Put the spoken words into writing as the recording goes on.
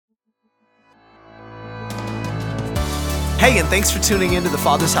Hey, and thanks for tuning into the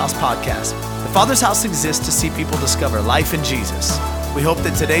Father's House podcast. The Father's House exists to see people discover life in Jesus. We hope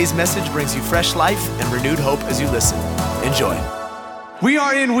that today's message brings you fresh life and renewed hope as you listen. Enjoy. We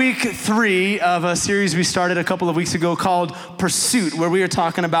are in week 3 of a series we started a couple of weeks ago called Pursuit, where we are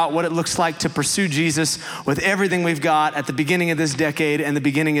talking about what it looks like to pursue Jesus with everything we've got at the beginning of this decade and the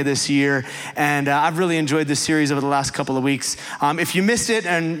beginning of this year. And I've really enjoyed this series over the last couple of weeks. If you missed it,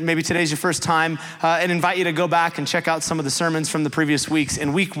 and maybe today's your first time, I'd invite you to go back and check out some of the sermons from the previous weeks.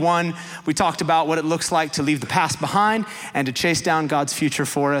 In week 1, we talked about what it looks like to leave the past behind and to chase down God's future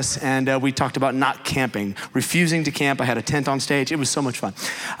for us. And we talked about not camping, refusing to camp. I had a tent on stage. It was so much fun.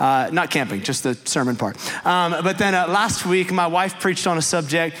 Not camping, just the sermon part. But then last week, my wife preached on a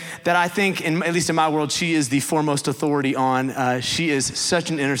subject that I think, at least in my world, she is the foremost authority on. She is such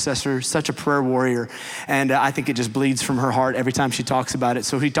an intercessor, such a prayer warrior, and I think it just bleeds from her heart every time she talks about it.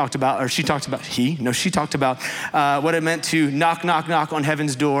 So she talked about what it meant to knock on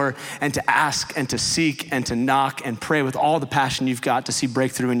heaven's door and to ask and to seek and to knock and pray with all the passion you've got to see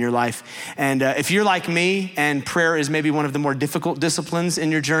breakthrough in your life. And if you're like me and prayer is maybe one of the more difficult disciplines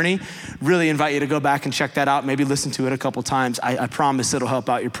in your journey, really invite you to go back and check that out. Maybe listen to it a couple times. I promise it'll help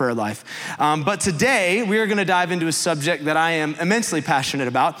out your prayer life. But today we are going to dive into a subject that I am immensely passionate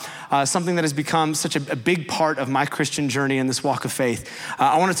about, something that has become such a big part of my Christian journey in this walk of faith.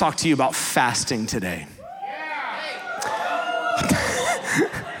 I want to talk to you about fasting today.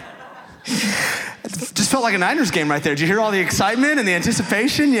 Just felt like a Niners game right there. Did you hear all the excitement and the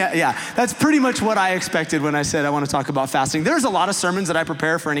anticipation? Yeah. That's pretty much what I expected when I said I want to talk about fasting. There's a lot of sermons that I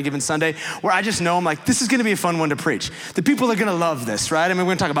prepare for any given Sunday where I just know I'm like, this is going to be a fun one to preach. The people are going to love this, right? I mean, we're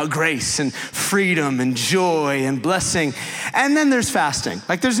going to talk about grace and freedom and joy and blessing. And then there's fasting.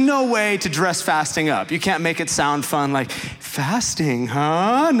 Like, there's no way to dress fasting up. You can't make it sound fun like, fasting,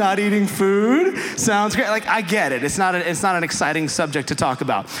 huh? Not eating food? Sounds great. Like, I get it. It's not an exciting subject to talk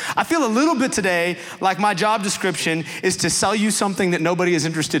about. I feel a little bit today like my job description is to sell you something that nobody is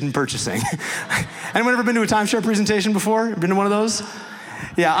interested in purchasing. Anyone ever been to a timeshare presentation before? Been to one of those?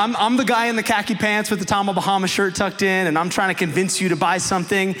 Yeah, I'm the guy in the khaki pants with the Tommy Bahama shirt tucked in, and I'm trying to convince you to buy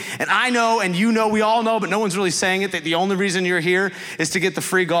something. And I know, and you know, we all know, but no one's really saying it, that the only reason you're here is to get the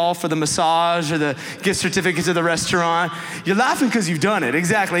free golf or the massage or the gift certificate to the restaurant. You're laughing because you've done it.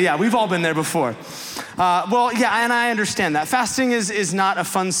 Exactly, yeah, we've all been there before. And I understand that. Fasting is not a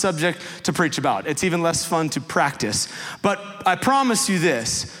fun subject to preach about. It's even less fun to practice. But I promise you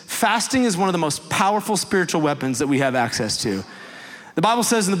this, fasting is one of the most powerful spiritual weapons that we have access to. The Bible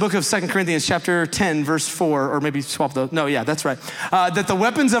says in the book of 2 Corinthians chapter 10, verse 4, or maybe swap those. No, yeah, that's right. That the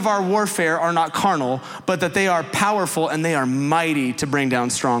weapons of our warfare are not carnal, but that they are powerful and they are mighty to bring down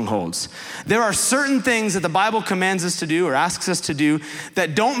strongholds. There are certain things that the Bible commands us to do or asks us to do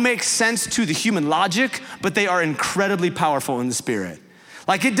that don't make sense to the human logic, but they are incredibly powerful in the spirit.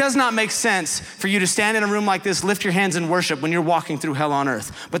 Like, it does not make sense for you to stand in a room like this, lift your hands in worship when you're walking through hell on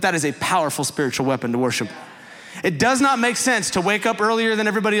earth, but that is a powerful spiritual weapon to worship. It does not make sense to wake up earlier than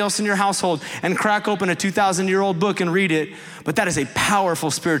everybody else in your household and crack open a 2,000-year-old book and read it, but that is a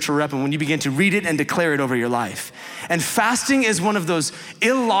powerful spiritual weapon when you begin to read it and declare it over your life. And fasting is one of those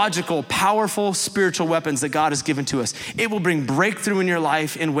illogical, powerful spiritual weapons that God has given to us. It will bring breakthrough in your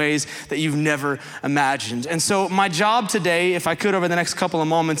life in ways that you've never imagined. And so my job today, if I could over the next couple of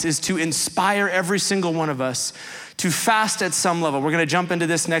moments, is to inspire every single one of us to fast at some level. We're going to jump into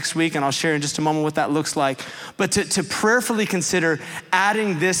this next week, and I'll share in just a moment what that looks like. But to prayerfully consider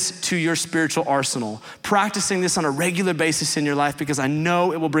adding this to your spiritual arsenal, practicing this on a regular basis in your life, because I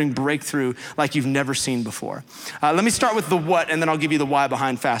know it will bring breakthrough like you've never seen before. Let me start with the what, and then I'll give you the why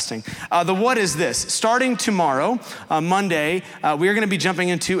behind fasting. The what is this. Starting tomorrow, Monday, we are going to be jumping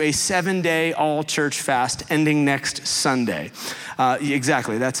into a 7-day all-church fast ending next Sunday.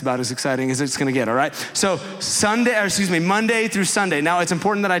 Exactly, that's about as exciting as it's going to get, all right? So Monday through Sunday. Now, it's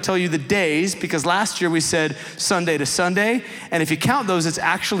important that I tell you the days, because last year we said Sunday to Sunday, and if you count those, it's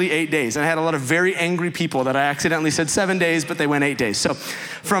actually 8 days. And I had a lot of very angry people that I accidentally said 7 days, but they went 8 days. So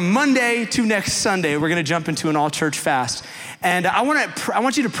from Monday to next Sunday, we're going to jump into an all-church fast. And I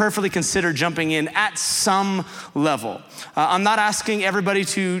want you to prayerfully consider jumping in at some level. I'm not asking everybody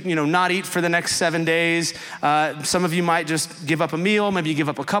to, not eat for the next 7 days. Some of you might just give up a meal. Maybe you give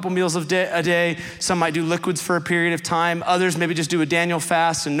up a couple meals a day. Some might do liquids for a period of time. Others maybe just do a Daniel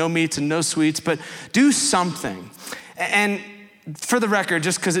fast and no meats and no sweets, but do something. And for the record,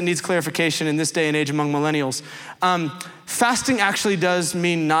 just because it needs clarification in this day and age among millennials, fasting actually does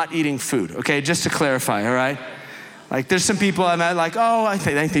mean not eating food, okay? Just to clarify, all right? Like, there's some people I met like, oh, I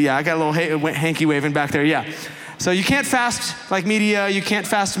got a little hanky waving back there, yeah. So you can't fast like media, you can't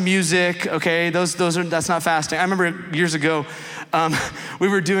fast music, okay? That's not fasting. I remember years ago, we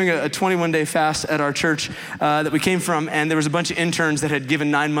were doing a 21-day fast at our church that we came from, and there was a bunch of interns that had given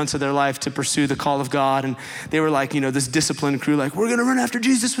 9 months of their life to pursue the call of God, and they were like, this disciplined crew, like, we're gonna run after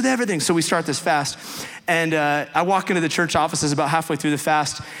Jesus with everything. So we start this fast, and I walk into the church offices about halfway through the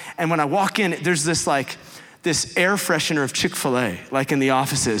fast, and when I walk in, there's this air freshener of Chick-fil-A, like in the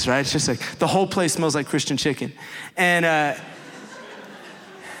offices, right? It's just like, the whole place smells like Christian chicken. And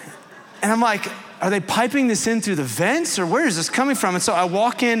I'm like, are they piping this in through the vents, or where is this coming from? And so I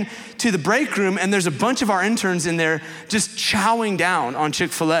walk in to the break room, and there's a bunch of our interns in there just chowing down on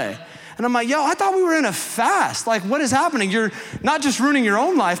Chick-fil-A. And I'm like, yo, I thought we were in a fast. Like, what is happening? You're not just ruining your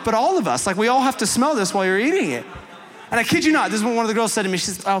own life, but all of us. Like, we all have to smell this while you're eating it. And I kid you not, this is what one of the girls said to me.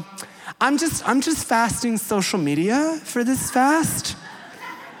 She says, oh, I'm just fasting social media for this fast.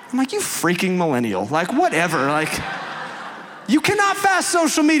 I'm like, you freaking millennial. Like, whatever. Like, you cannot fast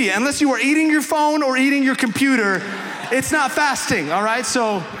social media unless you are eating your phone or eating your computer. It's not fasting, all right?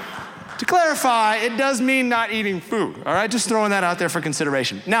 So to clarify, it does mean not eating food, all right? Just throwing that out there for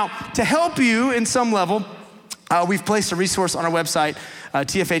consideration. Now, to help you in some level, we've placed a resource on our website,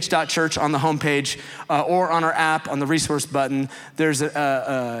 tfh.church on the homepage, or on our app on the resource button. There's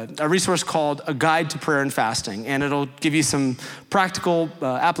a resource called A Guide to Prayer and Fasting, and it'll give you some practical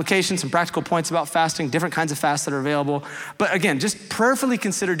applications, some practical points about fasting, different kinds of fasts that are available. But again, just prayerfully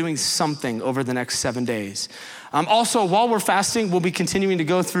consider doing something over the next 7 days. Also, while we're fasting, we'll be continuing to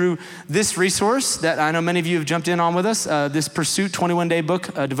go through this resource that I know many of you have jumped in on with us, this Pursuit 21-day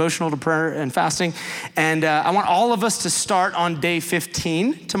book, devotional to prayer and fasting. And I want all of us to start on day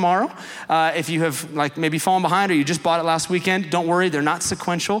 15 tomorrow. If you have maybe fallen behind or you just bought it last weekend, don't worry, they're not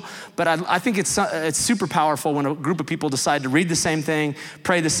sequential. But I think it's super powerful when a group of people decide to read the same thing,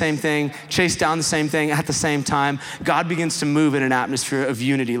 pray the same thing, chase down the same thing at the same time. God begins to move in an atmosphere of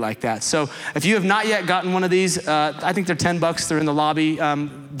unity like that. So if you have not yet gotten one of these, I think they're $10. They're in the lobby.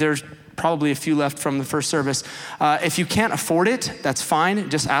 There's probably a few left from the first service. If you can't afford it, that's fine.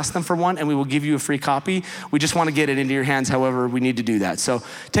 Just ask them for one and we will give you a free copy. We just want to get it into your hands however we need to do that. So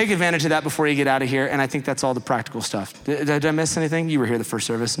take advantage of that before you get out of here. And I think that's all the practical stuff. Did I miss anything? You were here the first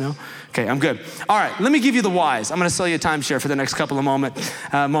service, no? Okay, I'm good. All right, let me give you the whys. I'm going to sell you a timeshare for the next couple of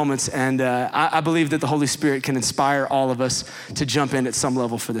moments. And I believe that the Holy Spirit can inspire all of us to jump in at some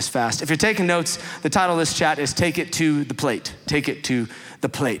level for this fast. If you're taking notes, the title of this chat is Take It to the Plate. Take it to the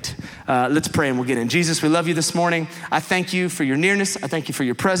plate. Let's pray and we'll get in. Jesus, we love you this morning. I thank you for your nearness. I thank you for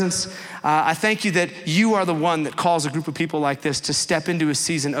your presence. I thank you that you are the one that calls a group of people like this to step into a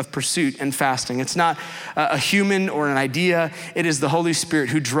season of pursuit and fasting. It's not a human or an idea. It is the Holy Spirit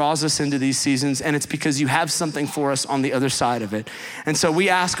who draws us into these seasons, and it's because you have something for us on the other side of it. And so we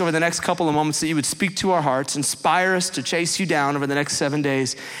ask over the next couple of moments that you would speak to our hearts, inspire us to chase you down over the next 7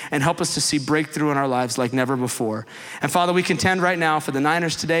 days, and help us to see breakthrough in our lives like never before. And Father, we contend right now for the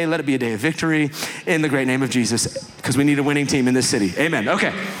Niners today. Let it be a day of victory in the great name of Jesus, because we need a winning team in this city. Amen.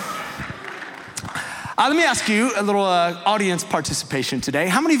 Okay. Let me ask you a little audience participation today.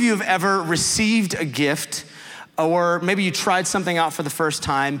 How many of you have ever received a gift, or maybe you tried something out for the first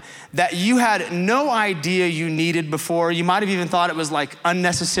time that you had no idea you needed before? You might have even thought it was like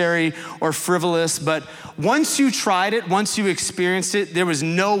unnecessary or frivolous, but once you tried it, once you experienced it, there was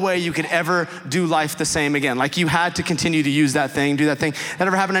no way you could ever do life the same again. Like you had to continue to use that thing, do that thing. That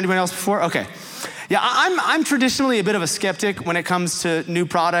ever happened to anyone else before? Okay. Yeah, I'm traditionally a bit of a skeptic when it comes to new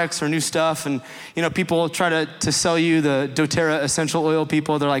products or new stuff. And, people try to sell you the doTERRA essential oil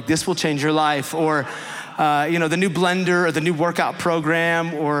people. They're like, this will change your life. Or, the new blender or the new workout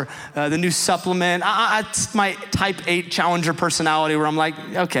program or the new supplement. It's my type 8 challenger personality where I'm like,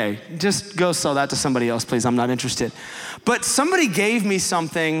 okay, just go sell that to somebody else, please. I'm not interested. But somebody gave me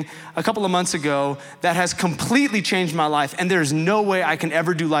something a couple of months ago that has completely changed my life, and there's no way I can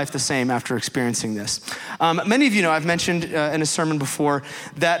ever do life the same after experiencing this. Many of you know, I've mentioned in a sermon before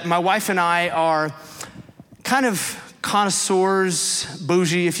that my wife and I are kind of connoisseurs,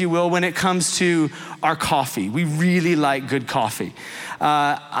 bougie, if you will, when it comes to our coffee. We really like good coffee.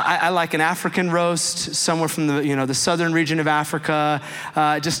 I like an African roast, somewhere from the southern region of Africa.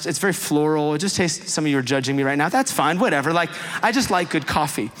 It's very floral. It just tastes, some of you are judging me right now. That's fine, whatever. I just like good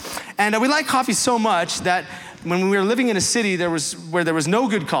coffee. And we like coffee so much that when we were living in a city where there was no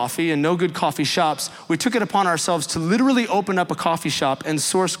good coffee and no good coffee shops, we took it upon ourselves to literally open up a coffee shop and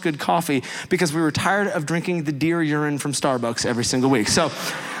source good coffee because we were tired of drinking the deer urine from Starbucks every single week. So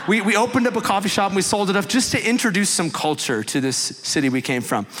We opened up a coffee shop and we sold it up just to introduce some culture to this city we came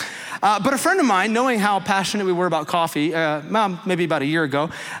from. But a friend of mine, knowing how passionate we were about coffee, maybe about a year ago,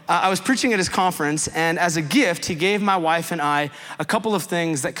 I was preaching at his conference, and as a gift, he gave my wife and I a couple of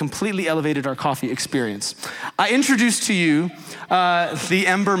things that completely elevated our coffee experience. I introduced to you the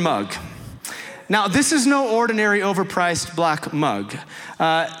Ember mug. Now, this is no ordinary overpriced black mug.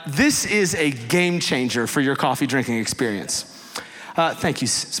 This is a game changer for your coffee drinking experience. Thank you,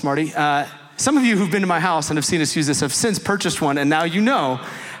 Smarty. Some of you who've been to my house and have seen us use this have since purchased one, and now you know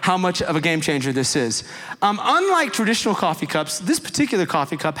how much of a game changer this is. Unlike traditional coffee cups, this particular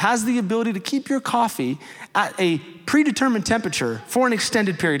coffee cup has the ability to keep your coffee at a predetermined temperature for an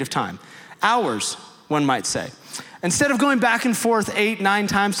extended period of time. Hours, one might say. Instead of going back and forth 8, 9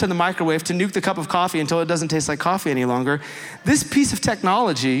 times to the microwave to nuke the cup of coffee until it doesn't taste like coffee any longer, this piece of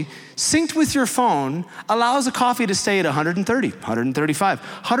technology synced with your phone allows a coffee to stay at 130, 135,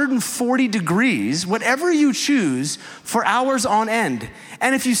 140 degrees, whatever you choose, for hours on end.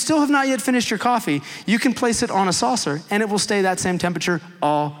 And if you still have not yet finished your coffee, you can place it on a saucer and it will stay that same temperature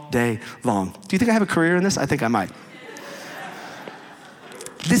all day long. Do you think I have a career in this? I think I might.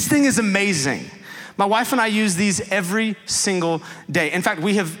 This thing is amazing. My wife and I use these every single day. In fact,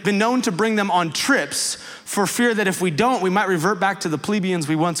 we have been known to bring them on trips for fear that if we don't, we might revert back to the plebeians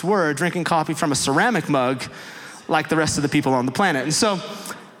we once were, drinking coffee from a ceramic mug like the rest of the people on the planet. And so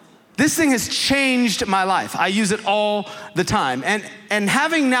this thing has changed my life. I use it all the time. And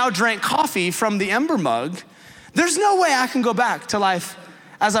having now drank coffee from the Ember mug, there's no way I can go back to life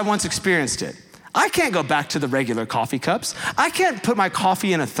as I once experienced it. I can't go back to the regular coffee cups. I can't put my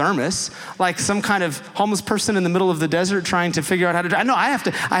coffee in a thermos like some kind of homeless person in the middle of the desert trying to figure out how to drink. No, I have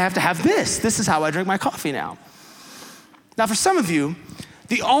to have this. This is how I drink my coffee now. Now, for some of you,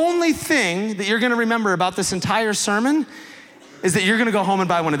 the only thing that you're gonna remember about this entire sermon is that you're gonna go home and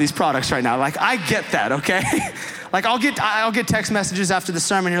buy one of these products right now. Like, I get that, okay? Like, I'll get text messages after the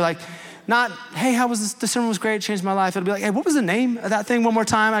sermon. You're like, not, hey, how was this? The sermon was great, it changed my life. It'll be like, hey, what was the name of that thing one more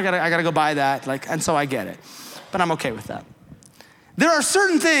time? I gotta go buy that. Like, and so I get it. But I'm okay with that. There are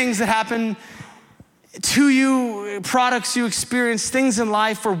certain things that happen to you, products you experience, things in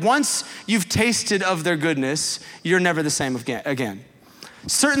life where once you've tasted of their goodness, you're never the same again.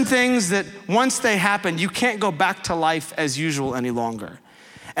 Certain things that once they happen, you can't go back to life as usual any longer.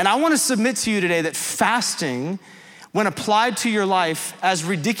 And I wanna submit to you today that fasting, when applied to your life, as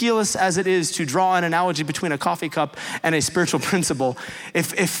ridiculous as it is to draw an analogy between a coffee cup and a spiritual principle,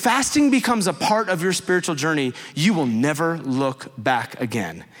 if fasting becomes a part of your spiritual journey, you will never look back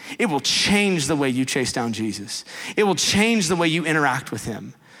again. It will change the way you chase down Jesus. It will change the way you interact with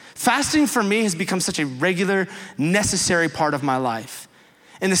him. Fasting for me has become such a regular, necessary part of my life.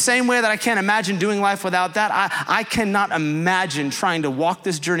 In the same way that I can't imagine doing life without that, I cannot imagine trying to walk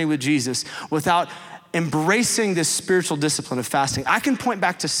this journey with Jesus without embracing this spiritual discipline of fasting. I can point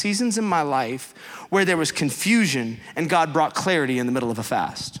back to seasons in my life where there was confusion and God brought clarity in the middle of a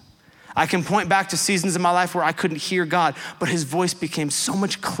fast. I can point back to seasons in my life where I couldn't hear God, but his voice became so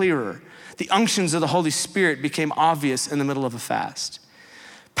much clearer. The unctions of the Holy Spirit became obvious in the middle of a fast.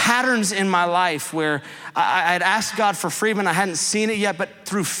 Patterns in my life where I had asked God for freedom and I hadn't seen it yet, but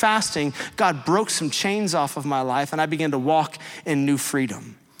through fasting, God broke some chains off of my life and I began to walk in new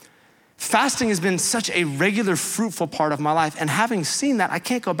freedom. Fasting has been such a regular, fruitful part of my life. And having seen that, I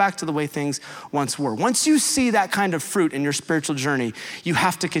can't go back to the way things once were. Once you see that kind of fruit in your spiritual journey, you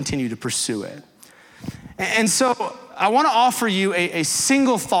have to continue to pursue it. And so I want to offer you a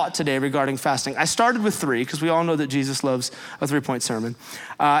single thought today regarding fasting. I started with 3 because we all know that Jesus loves a 3-point sermon.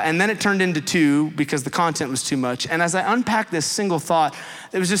 And then it turned into 2 because the content was too much. And as I unpacked this single thought,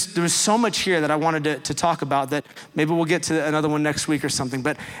 there was so much here that I wanted to talk about that maybe we'll get to another one next week or something.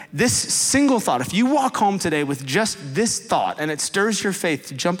 But this single thought, if you walk home today with just this thought and it stirs your faith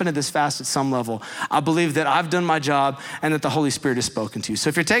to jump into this fast at some level, I believe that I've done my job and that the Holy Spirit has spoken to you. So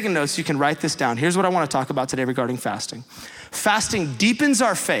if you're taking notes, you can write this down. Here's what I want to talk about today regarding fasting. Fasting deepens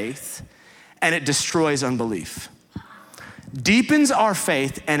our faith and it destroys unbelief. Deepens our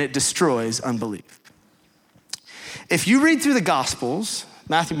faith and it destroys unbelief. If you read through the Gospels,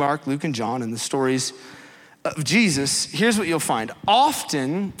 Matthew, Mark, Luke, and John, and the stories of Jesus, here's what you'll find.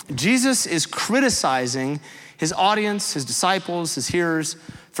 Often, Jesus is criticizing his audience, his disciples, his hearers,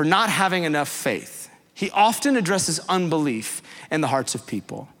 for not having enough faith. He often addresses unbelief in the hearts of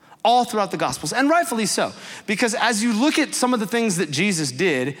people, all throughout the Gospels, and rightfully so. Because as you look at some of the things that Jesus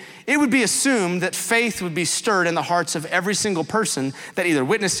did, it would be assumed that faith would be stirred in the hearts of every single person that either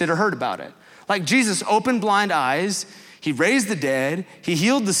witnessed it or heard about it. Like Jesus opened blind eyes, he raised the dead, he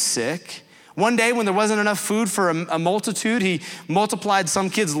healed the sick. One day when there wasn't enough food for a multitude, he multiplied some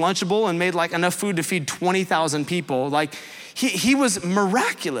kid's Lunchable and made like enough food to feed 20,000 people. Like he was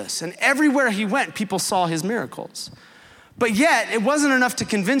miraculous, and everywhere he went, people saw his miracles. But yet, it wasn't enough to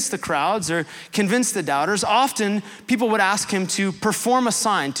convince the crowds or convince the doubters. Often, people would ask him to perform a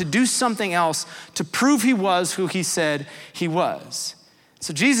sign, to do something else, to prove he was who he said he was.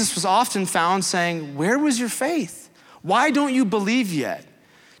 So Jesus was often found saying, "Where was your faith? Why don't you believe yet?"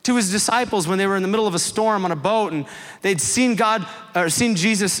 To his disciples when they were in the middle of a storm on a boat and they'd seen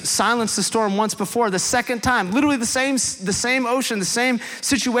Jesus silence the storm once before, the second time, literally the same ocean, the same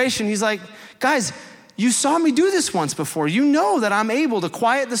situation. He's like, "Guys, you saw me do this once before. You know that I'm able to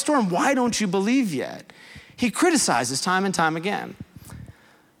quiet the storm. Why don't you believe yet?" He criticizes time and time again.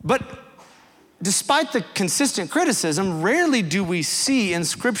 But despite the consistent criticism, rarely do we see in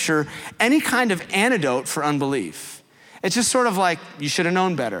Scripture any kind of antidote for unbelief. It's just sort of like, you should have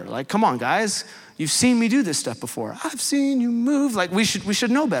known better. Like, come on, guys, you've seen me do this stuff before. I've seen you move. Like, we should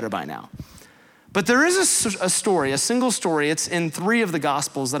know better by now. But there is a story, a single story. It's in 3 of the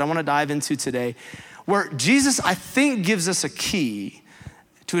Gospels that I want to dive into today, where Jesus, I think, gives us a key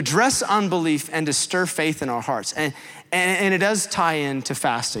to address unbelief and to stir faith in our hearts. And it does tie into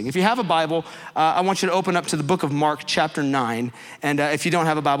fasting. If you have a Bible, I want you to open up to the book of Mark chapter 9. And if you don't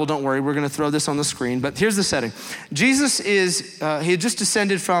have a Bible, don't worry. We're going to throw this on the screen. But here's the setting. Jesus he had just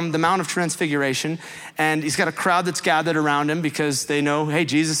descended from the Mount of Transfiguration. And he's got a crowd that's gathered around him because they know, hey,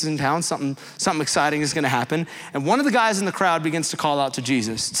 Jesus is in town. Something exciting is going to happen. And one of the guys in the crowd begins to call out to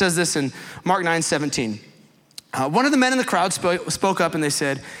Jesus. It says this in Mark 9:17. One of the men in the crowd spoke up and they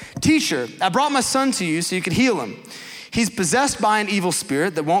said, "Teacher, I brought my son to you so you could heal him. He's possessed by an evil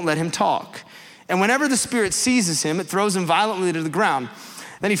spirit that won't let him talk. And whenever the spirit seizes him, it throws him violently to the ground.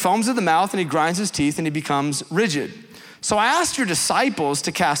 Then he foams at the mouth and he grinds his teeth and he becomes rigid. So I asked your disciples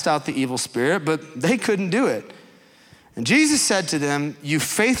to cast out the evil spirit, but they couldn't do it." And Jesus said to them, "You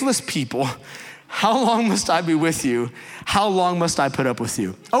faithless people, how long must I be with you? How long must I put up with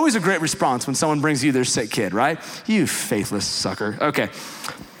you?" Always a great response when someone brings you their sick kid, right? "You faithless sucker." Okay.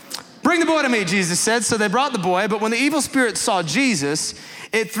 "Bring the boy to me," Jesus said. So they brought the boy, but when the evil spirit saw Jesus,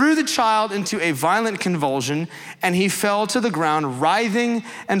 it threw the child into a violent convulsion, and he fell to the ground, writhing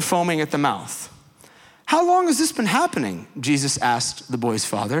and foaming at the mouth. "How long has this been happening?" Jesus asked the boy's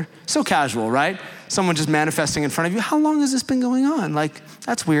father. So casual, right? Someone just manifesting in front of you. "How long has this been going on?" Like,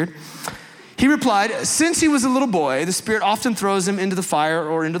 that's weird. He replied, "Since he was a little boy, the spirit often throws him into the fire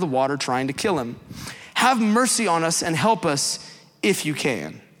or into the water trying to kill him. Have mercy on us and help us if you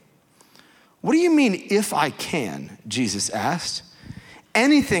can." "What do you mean, if I can?" Jesus asked.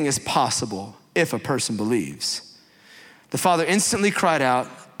 "Anything is possible if a person believes." The father instantly cried out,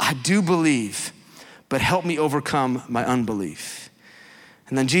 "I do believe, but help me overcome my unbelief."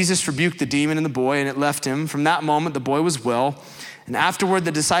 And then Jesus rebuked the demon in the boy and it left him. From that moment, the boy was well. And afterward,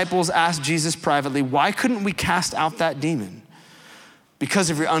 the disciples asked Jesus privately, "Why couldn't we cast out that demon?" "Because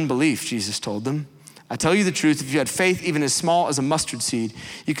of your unbelief," Jesus told them. "I tell you the truth, if you had faith even as small as a mustard seed,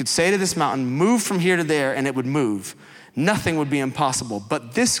 you could say to this mountain, 'Move from here to there,' and it would move. Nothing would be impossible.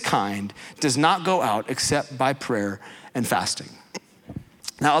 But this kind does not go out except by prayer and fasting."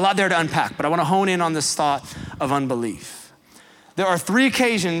 Now, a lot there to unpack, but I want to hone in on this thought of unbelief. There are 3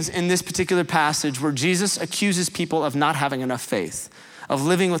 occasions in this particular passage where Jesus accuses people of not having enough faith, of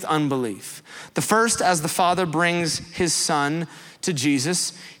living with unbelief. The first, as the father brings his son to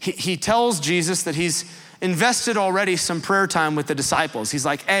Jesus, he tells Jesus that he's invested already some prayer time with the disciples. He's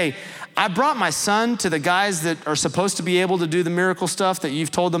like, "Hey, I brought my son to the guys that are supposed to be able to do the miracle stuff that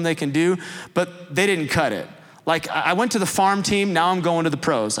you've told them they can do, but they didn't cut it. Like, I went to the farm team, now I'm going to the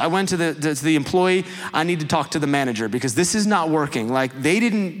pros. I went to the employee, I need to talk to the manager because this is not working. Like, they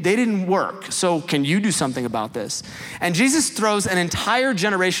didn't work. So can you do something about this?" And Jesus throws an entire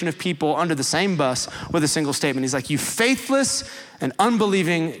generation of people under the same bus with a single statement. He's like, "You faithless and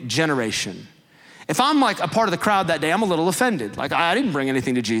unbelieving generation." If I'm like a part of the crowd that day, I'm a little offended. Like, I didn't bring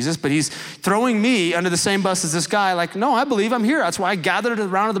anything to Jesus, but he's throwing me under the same bus as this guy. Like, no, I believe I'm here. That's why I gathered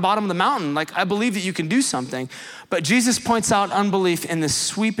around at the bottom of the mountain. Like, I believe that you can do something. But Jesus points out unbelief in this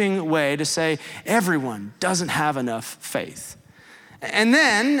sweeping way to say everyone doesn't have enough faith. And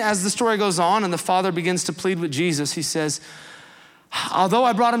then as the story goes on and the father begins to plead with Jesus, he says, "Although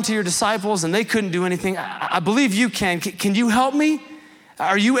I brought him to your disciples and they couldn't do anything, I believe you can. Can you help me?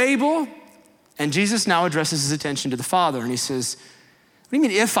 Are you able?" And Jesus now addresses his attention to the father and he says, "What do you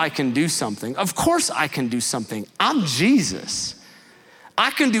mean if I can do something? Of course I can do something. I'm Jesus. I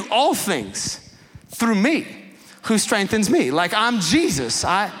can do all things through me who strengthens me." Like, I'm Jesus.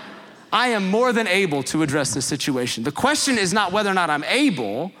 I am more than able to address this situation. The question is not whether or not I'm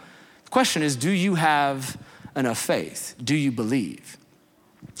able. The question is, do you have enough faith? Do you believe?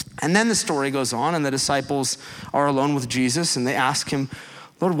 And then the story goes on, and the disciples are alone with Jesus, and they ask him,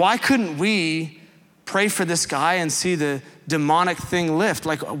 Lord, why couldn't we pray for this guy and see the demonic thing lift?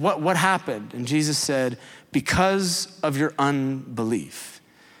 Like, what happened? And Jesus said, because of your unbelief.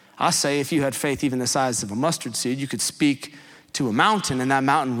 I say if you had faith even the size of a mustard seed, you could speak to a mountain and that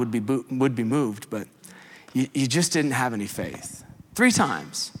mountain would be moved, but you just didn't have any faith. 3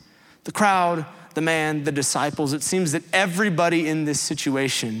 times. The crowd, the man, the disciples, it seems that everybody in this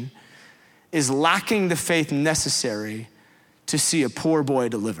situation is lacking the faith necessary to see a poor boy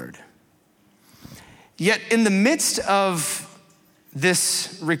delivered. Yet in the midst of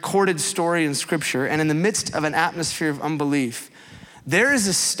this recorded story in Scripture and in the midst of an atmosphere of unbelief, there is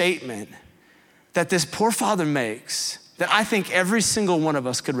a statement that this poor father makes that I think every single one of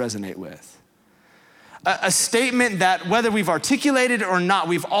us could resonate with. A statement that whether we've articulated it or not,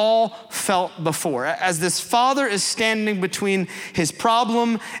 we've all felt before. As this father is standing between his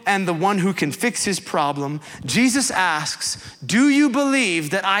problem and the one who can fix his problem, Jesus asks, do you believe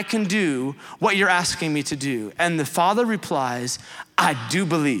that I can do what you're asking me to do? And the father replies, I do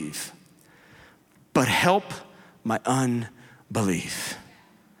believe, but help my unbelief.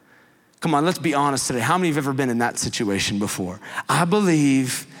 Come on, let's be honest today. How many have ever been in that situation before? I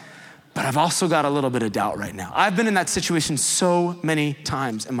believe, but I've also got a little bit of doubt right now. I've been in that situation so many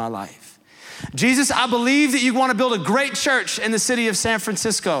times in my life. Jesus, I believe that you want to build a great church in the city of San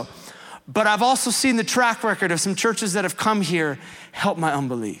Francisco, but I've also seen the track record of some churches that have come here. Help my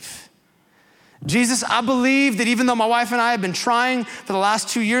unbelief. Jesus, I believe that even though my wife and I have been trying for the last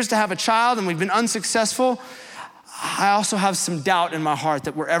 2 years to have a child and we've been unsuccessful, I also have some doubt in my heart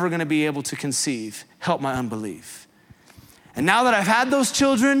that we're ever going to be able to conceive. Help my unbelief. And now that I've had those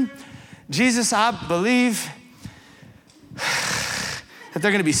children, Jesus, I believe that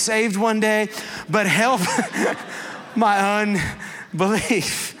they're gonna be saved one day, but help my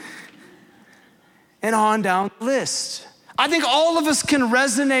unbelief. And on down the list. I think all of us can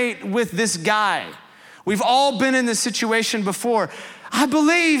resonate with this guy. We've all been in this situation before. I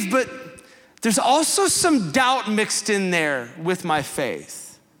believe, but there's also some doubt mixed in there with my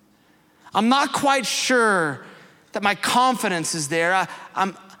faith. I'm not quite sure that my confidence is there.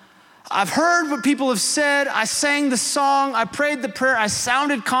 I've heard what people have said. I sang the song. I prayed the prayer. I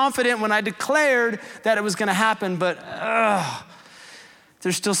sounded confident when I declared that it was going to happen, but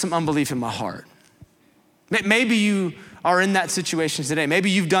there's still some unbelief in my heart. Maybe you are in that situation today. Maybe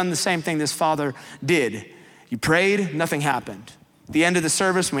you've done the same thing this father did. You prayed, nothing happened. At the end of the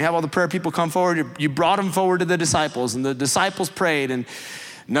service, when we have all the prayer people come forward, you brought them forward to the disciples, and the disciples prayed, and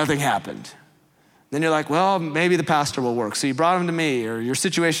nothing happened. Then you're like, well, maybe the pastor will work. So you brought him to me, or your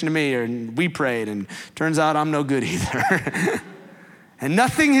situation to me, and we prayed, and turns out I'm no good either. And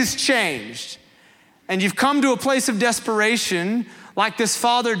nothing has changed. And you've come to a place of desperation like this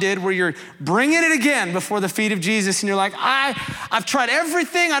father did, where you're bringing it again before the feet of Jesus, and you're like, I've tried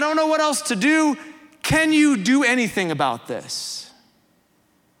everything. I don't know what else to do. Can you do anything about this?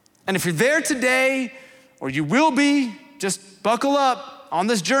 And if you're there today, or you will be, just buckle up. On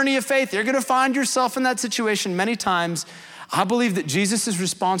this journey of faith, you're gonna find yourself in that situation many times. I believe that Jesus'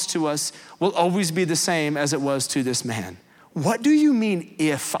 response to us will always be the same as it was to this man. What do you mean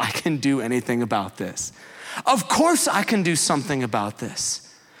if I can do anything about this? Of course I can do something about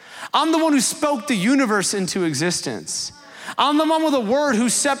this. I'm the one who spoke the universe into existence. I'm the one with a word who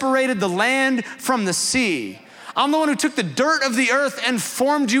separated the land from the sea. I'm the one who took the dirt of the earth and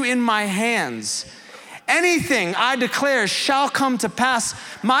formed you in my hands. Anything I declare shall come to pass.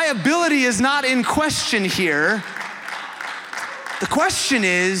 My ability is not in question here. The question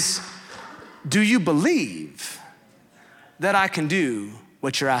is, do you believe that I can do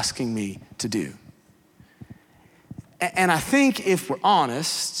what you're asking me to do? And I think if we're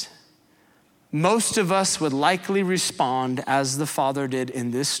honest, most of us would likely respond as the father did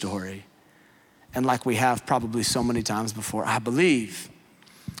in this story, and like we have probably so many times before, I believe,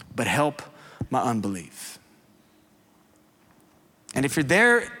 but help my unbelief. And if you're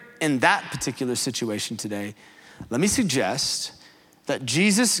there in that particular situation today, let me suggest that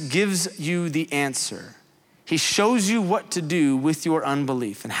Jesus gives you the answer. He shows you what to do with your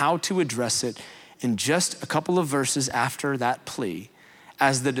unbelief and how to address it in just a couple of verses after that plea,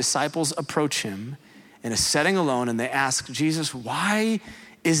 as the disciples approach him in a setting alone and they ask, Jesus, why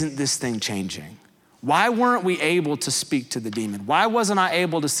isn't this thing changing? Why weren't we able to speak to the demon? Why wasn't I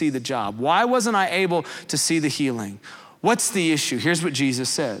able to see the job? Why wasn't I able to see the healing? What's the issue? Here's what Jesus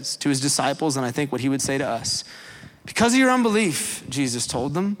says to his disciples, and I think what he would say to us. Because of your unbelief, Jesus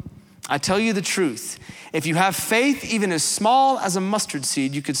told them, I tell you the truth. If you have faith even as small as a mustard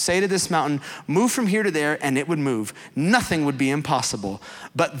seed, you could say to this mountain, move from here to there, and it would move. Nothing would be impossible.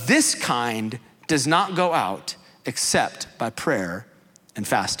 But this kind does not go out except by prayer and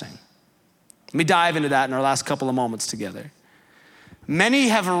fasting. Let me dive into that in our last couple of moments together. Many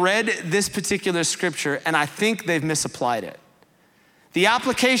have read this particular scripture, and I think they've misapplied it. The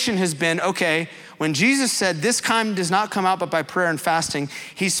application has been, okay, when Jesus said this kind does not come out but by prayer and fasting,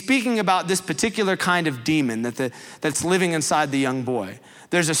 he's speaking about this particular kind of demon that's living inside the young boy.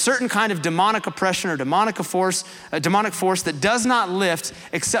 There's a certain kind of demonic oppression or demonic force that does not lift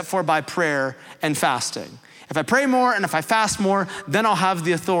except for by prayer and fasting. If I pray more and if I fast more, then I'll have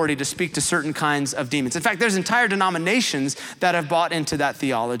the authority to speak to certain kinds of demons. In fact, there's entire denominations that have bought into that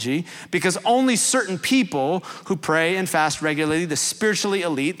theology because only certain people who pray and fast regularly, the spiritually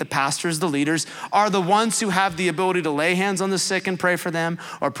elite, the pastors, the leaders, are the ones who have the ability to lay hands on the sick and pray for them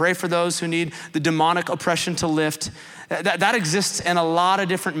or pray for those who need the demonic oppression to lift. That exists in a lot of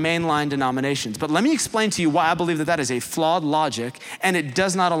different mainline denominations. But let me explain to you why I believe that is a flawed logic and it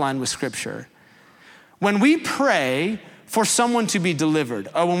does not align with Scripture. When we pray for someone to be delivered,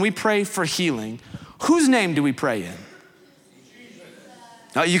 or when we pray for healing, whose name do we pray in?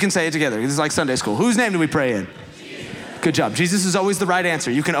 Oh, you can say it together. This is like Sunday school. Whose name do we pray in? Jesus. Good job. Jesus is always the right answer.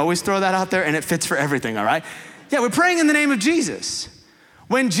 You can always throw that out there and it fits for everything, all right? Yeah, we're praying in the name of Jesus.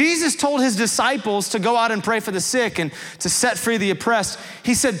 When Jesus told his disciples to go out and pray for the sick and to set free the oppressed,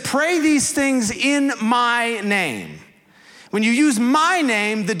 he said, pray these things in my name. When you use my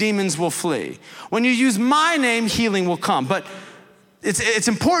name, the demons will flee. When you use my name, healing will come. But it's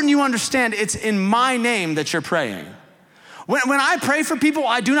important you understand it's in my name that you're praying. When I pray for people,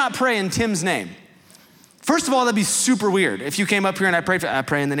 I do not pray in Tim's name. First of all, that'd be super weird. If you came up here and I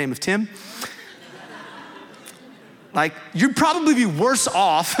pray in the name of Tim. Like, you'd probably be worse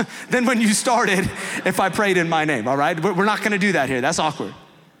off than when you started if I prayed in my name, all right? We're not gonna do that here, that's awkward.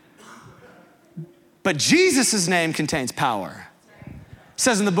 But Jesus' name contains power. It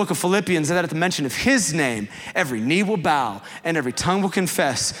says in the book of Philippians that at the mention of his name, every knee will bow and every tongue will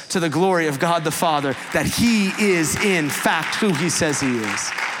confess to the glory of God the Father that he is in fact who he says he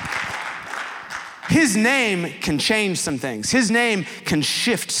is. His name can change some things. His name can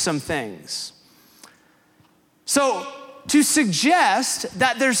shift some things. So to suggest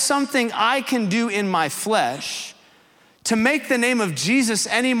that there's something I can do in my flesh to make the name of Jesus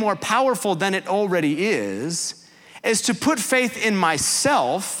any more powerful than it already is to put faith in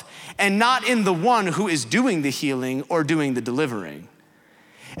myself and not in the one who is doing the healing or doing the delivering.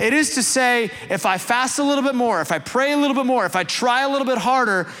 It is to say, if I fast a little bit more, if I pray a little bit more, if I try a little bit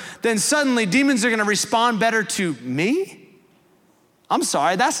harder, then suddenly demons are gonna respond better to me? I'm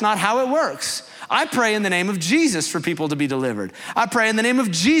sorry, that's not how it works. I pray in the name of Jesus for people to be delivered. I pray in the name of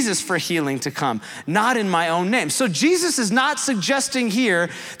Jesus for healing to come, not in my own name. So Jesus is not suggesting here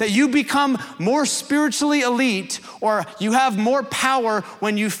that you become more spiritually elite or you have more power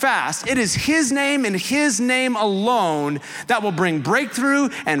when you fast. It is his name and his name alone that will bring breakthrough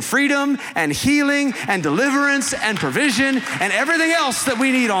and freedom and healing and deliverance and provision and everything else that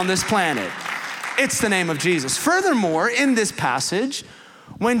we need on this planet. It's the name of Jesus. Furthermore, in this passage,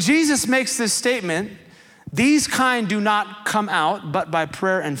 when Jesus makes this statement, these kind do not come out but by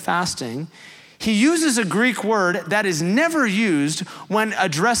prayer and fasting, he uses a Greek word that is never used when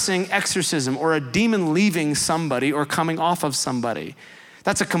addressing exorcism or a demon leaving somebody or coming off of somebody.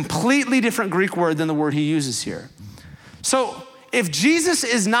 That's a completely different Greek word than the word he uses here. So if Jesus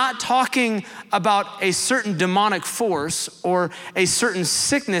is not talking about a certain demonic force or a certain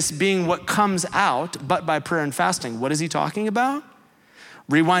sickness being what comes out but by prayer and fasting, what is he talking about?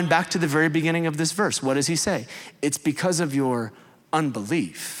 Rewind back to the very beginning of this verse. What does he say? It's because of your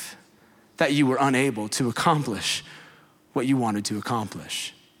unbelief that you were unable to accomplish what you wanted to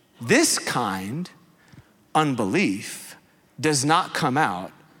accomplish. This kind, unbelief, does not come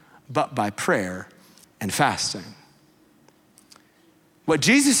out but by prayer and fasting. What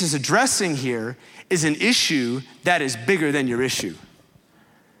Jesus is addressing here is an issue that is bigger than your issue.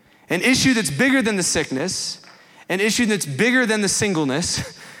 An issue that's bigger than the sickness, an issue that's bigger than the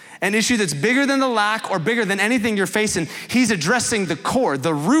singleness, an issue that's bigger than the lack or bigger than anything you're facing. He's addressing the core,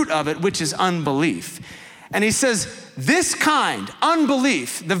 the root of it, which is unbelief. And he says, this kind,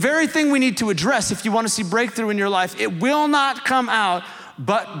 unbelief, the very thing we need to address if you want to see breakthrough in your life, it will not come out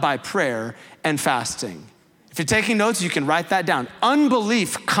but by prayer and fasting. If you're taking notes, you can write that down.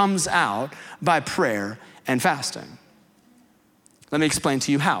 Unbelief comes out by prayer and fasting. Let me explain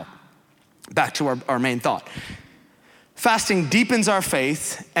to you how. Back to our main thought. Fasting deepens our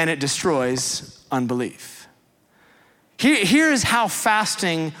faith and it destroys unbelief. Here is how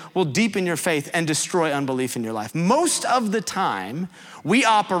fasting will deepen your faith and destroy unbelief in your life. Most of the time, we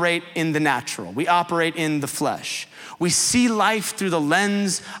operate in the natural. We operate in the flesh. We see life through the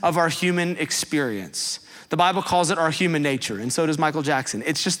lens of our human experience. The Bible calls it our human nature, and so does Michael Jackson.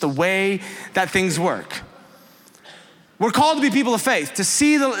 It's just the way that things work. We're called to be people of faith, to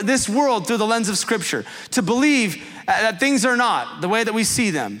see this world through the lens of Scripture, to believe that things are not the way that we see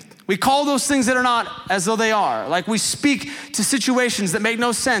them. We call those things that are not as though they are. Like we speak to situations that make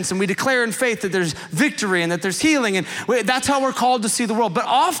no sense, and we declare in faith that there's victory and that there's healing, and that's how we're called to see the world. But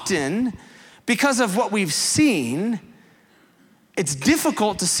often, because of what we've seen, it's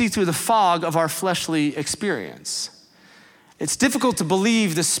difficult to see through the fog of our fleshly experience. It's difficult to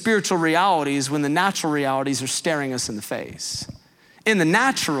believe the spiritual realities when the natural realities are staring us in the face. In the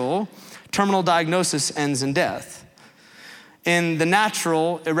natural, terminal diagnosis ends in death. In the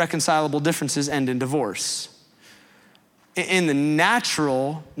natural, irreconcilable differences end in divorce. In the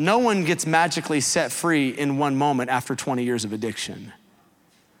natural, no one gets magically set free in one moment after 20 years of addiction.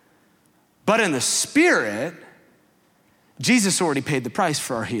 But in the spirit, Jesus already paid the price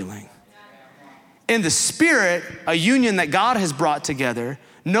for our healing. In the spirit, a union that God has brought together,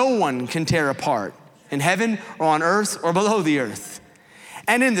 no one can tear apart in heaven or on earth or below the earth.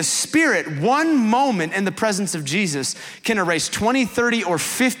 And in the spirit, one moment in the presence of Jesus can erase 20, 30, or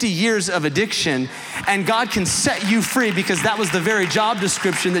 50 years of addiction, and God can set you free because that was the very job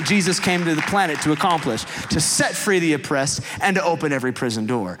description that Jesus came to the planet to accomplish, to set free the oppressed and to open every prison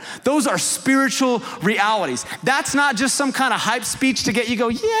door. Those are spiritual realities. That's not just some kind of hype speech to get you go,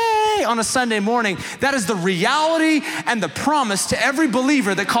 yay, on a Sunday morning. That is the reality and the promise to every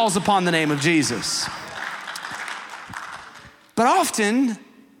believer that calls upon the name of Jesus. But often,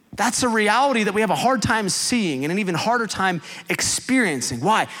 that's a reality that we have a hard time seeing and an even harder time experiencing.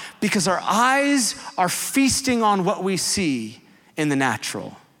 Why? Because our eyes are feasting on what we see in the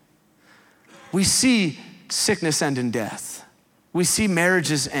natural. We see sickness end in death. We see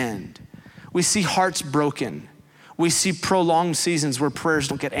marriages end. We see hearts broken. We see prolonged seasons where prayers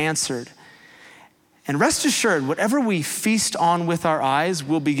don't get answered. And rest assured, whatever we feast on with our eyes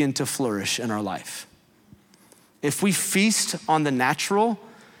will begin to flourish in our life. If we feast on the natural,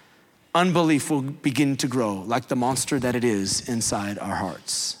 unbelief will begin to grow like the monster that it is inside our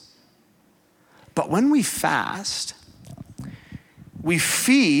hearts. But when we fast, we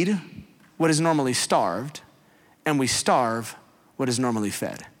feed what is normally starved, and we starve what is normally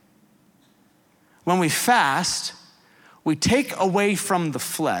fed. When we fast, we take away from the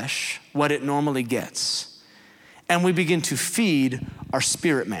flesh what it normally gets, and we begin to feed our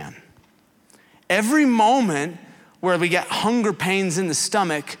spirit man. Every moment where we get hunger pains in the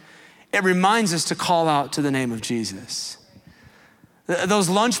stomach, it reminds us to call out to the name of Jesus. Those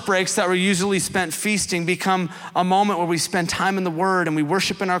lunch breaks that were usually spent feasting become a moment where we spend time in the Word and we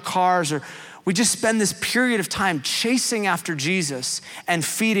worship in our cars, or we just spend this period of time chasing after Jesus and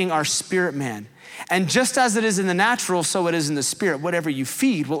feeding our spirit man. And just as it is in the natural, so it is in the spirit. Whatever you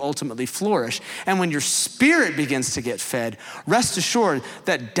feed will ultimately flourish. And when your spirit begins to get fed, rest assured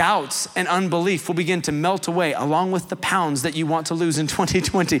that doubts and unbelief will begin to melt away along with the pounds that you want to lose in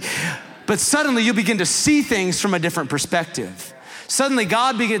 2020. But suddenly you'll begin to see things from a different perspective. Suddenly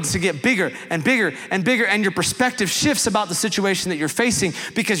God begins to get bigger and bigger and bigger, and your perspective shifts about the situation that you're facing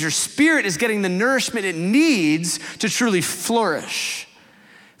because your spirit is getting the nourishment it needs to truly flourish.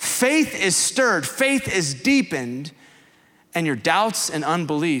 Faith is stirred, faith is deepened, and your doubts and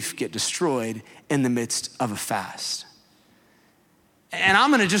unbelief get destroyed in the midst of a fast. And I'm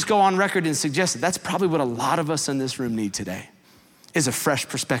gonna just go on record and suggest that that's probably what a lot of us in this room need today, is a fresh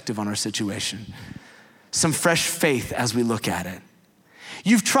perspective on our situation. Some fresh faith as we look at it.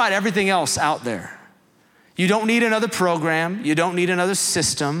 You've tried everything else out there. You don't need another program. You don't need another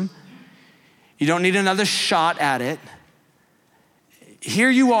system. You don't need another shot at it.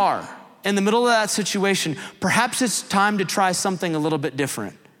 Here you are in the middle of that situation. Perhaps it's time to try something a little bit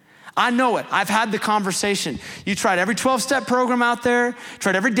different. I know it. I've had the conversation. You tried every 12-step program out there,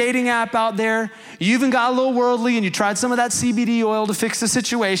 tried every dating app out there. You even got a little worldly and you tried some of that CBD oil to fix the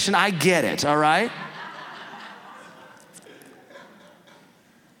situation. I get it, all right?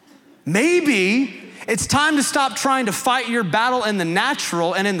 Maybe it's time to stop trying to fight your battle in the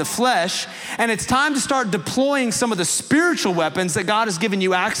natural and in the flesh, and it's time to start deploying some of the spiritual weapons that God has given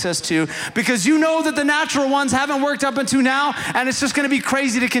you access to, because you know that the natural ones haven't worked up until now, and it's just gonna be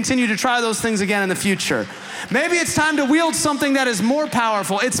crazy to continue to try those things again in the future. Maybe it's time to wield something that is more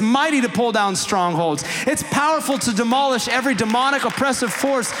powerful. It's mighty to pull down strongholds. It's powerful to demolish every demonic oppressive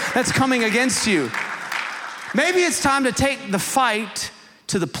force that's coming against you. Maybe it's time to take the fight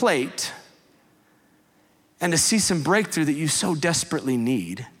to the plate and to see some breakthrough that you so desperately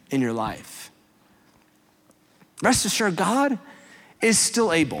need in your life. Rest assured, God is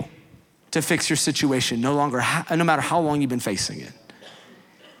still able to fix your situation, no matter how long you've been facing it.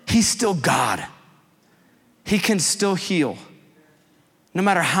 He's still God. He can still heal, no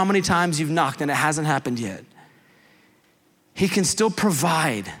matter how many times you've knocked and it hasn't happened yet. He can still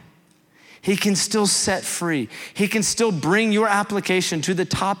provide. He can still set free. He can still bring your application to the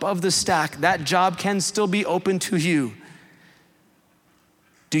top of the stack. That job can still be open to you.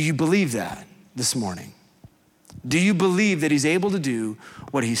 Do you believe that this morning? Do you believe that he's able to do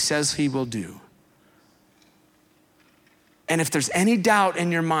what he says he will do? And if there's any doubt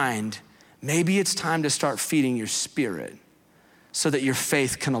in your mind, maybe it's time to start feeding your spirit so that your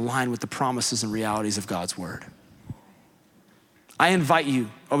faith can align with the promises and realities of God's word. I invite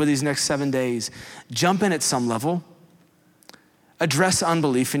you over these next 7 days, jump in at some level, address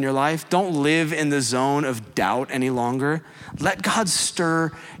unbelief in your life. Don't live in the zone of doubt any longer. Let God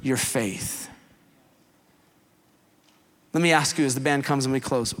stir your faith. Let me ask you as the band comes and we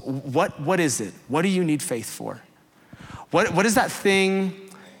close, what is it? What do you need faith for? What is that thing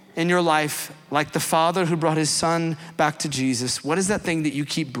in your life, like the father who brought his son back to Jesus? What is that thing that you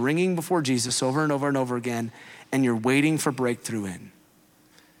keep bringing before Jesus over and over and over again, and you're waiting for breakthrough in?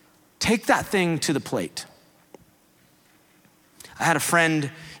 Take that thing to the plate. I had a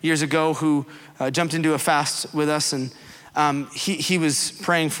friend years ago who jumped into a fast with us, and he was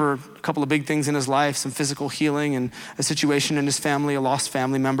praying for a couple of big things in his life, some physical healing and a situation in his family, a lost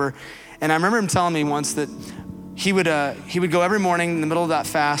family member. And I remember him telling me once that he would go every morning in the middle of that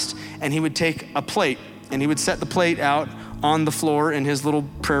fast, and he would take a plate and he would set the plate out on the floor in his little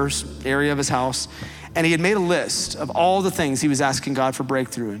prayer area of his house. And he had made a list of all the things he was asking God for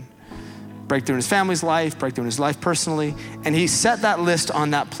breakthrough in. Breakthrough in his family's life, breakthrough in his life personally. And he set that list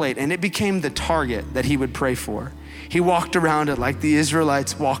on that plate, and it became the target that he would pray for. He walked around it like the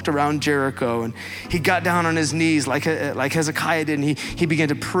Israelites walked around Jericho, and he got down on his knees like Hezekiah did, and he began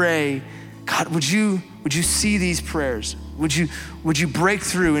to pray, God, would you see these prayers? Would you break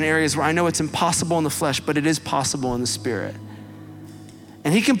through in areas where I know it's impossible in the flesh, but it is possible in the spirit?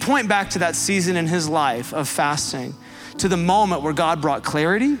 And he can point back to that season in his life of fasting, to the moment where God brought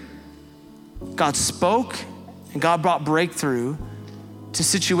clarity, God spoke, and God brought breakthrough to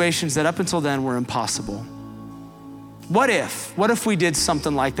situations that up until then were impossible. What if we did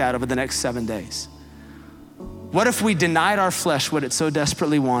something like that over the next 7 days? What if we denied our flesh what it so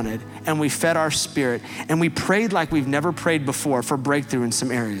desperately wanted, and we fed our spirit, and we prayed like we've never prayed before for breakthrough in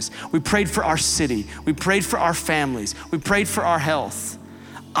some areas? We prayed for our city. We prayed for our families. We prayed for our health.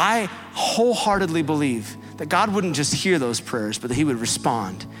 I wholeheartedly believe that God wouldn't just hear those prayers, but that he would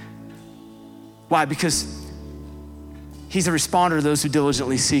respond. Why? Because he's a responder to those who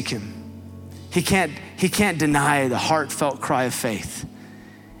diligently seek him. He can't deny the heartfelt cry of faith.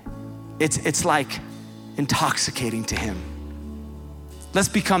 It's like intoxicating to him. Let's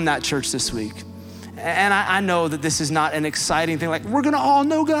become that church this week. And I know that this is not an exciting thing, like we're gonna all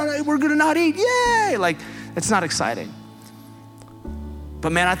know God, we're gonna not eat, yay! Like, it's not exciting.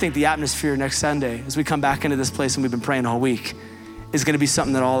 But man, I think the atmosphere next Sunday, as we come back into this place and we've been praying all week, is gonna be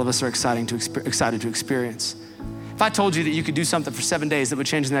something that all of us are excited to experience. If I told you that you could do something for 7 days that would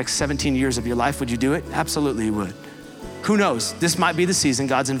change the next 17 years of your life, would you do it? Absolutely you would. Who knows? This might be the season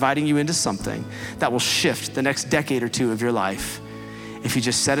God's inviting you into something that will shift the next decade or two of your life. If you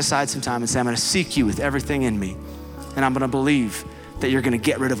just set aside some time and say, I'm gonna seek you with everything in me, and I'm gonna believe that you're gonna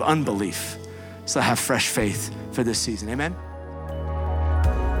get rid of unbelief so I have fresh faith for this season, amen?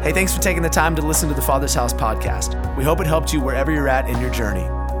 Hey, thanks for taking the time to listen to the Father's House podcast. We hope it helped you wherever you're at in your journey.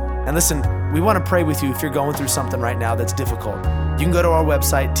 And listen, we wanna pray with you if you're going through something right now that's difficult. You can go to our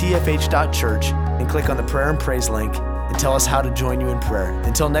website, tfh.church, and click on the prayer and praise link and tell us how to join you in prayer.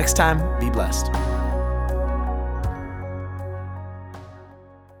 Until next time, be blessed.